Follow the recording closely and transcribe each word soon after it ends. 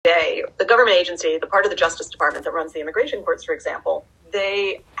government agency, the part of the Justice Department that runs the immigration courts, for example,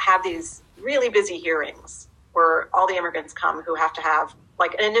 they have these really busy hearings where all the immigrants come who have to have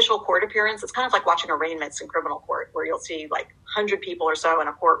like an initial court appearance. It's kind of like watching arraignments in criminal court, where you'll see like 100 people or so in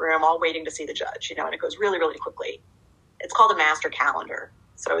a courtroom all waiting to see the judge, you know, and it goes really, really quickly. It's called a master calendar.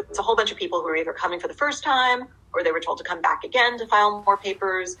 So it's a whole bunch of people who are either coming for the first time or they were told to come back again to file more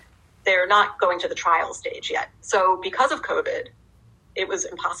papers. They're not going to the trial stage yet. So because of COVID, it was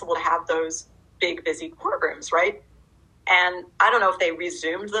impossible to have those big, busy courtrooms, right? And I don't know if they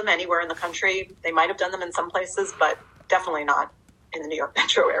resumed them anywhere in the country. They might have done them in some places, but definitely not in the New York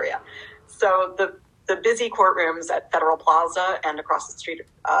metro area. So the busy courtrooms at Federal Plaza and across the street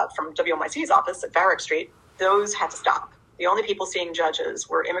from WNYC's office at Varick Street, those had to stop. The only people seeing judges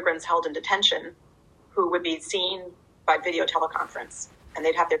were immigrants held in detention who would be seen by video teleconference, and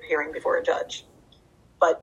they'd have their hearing before a judge.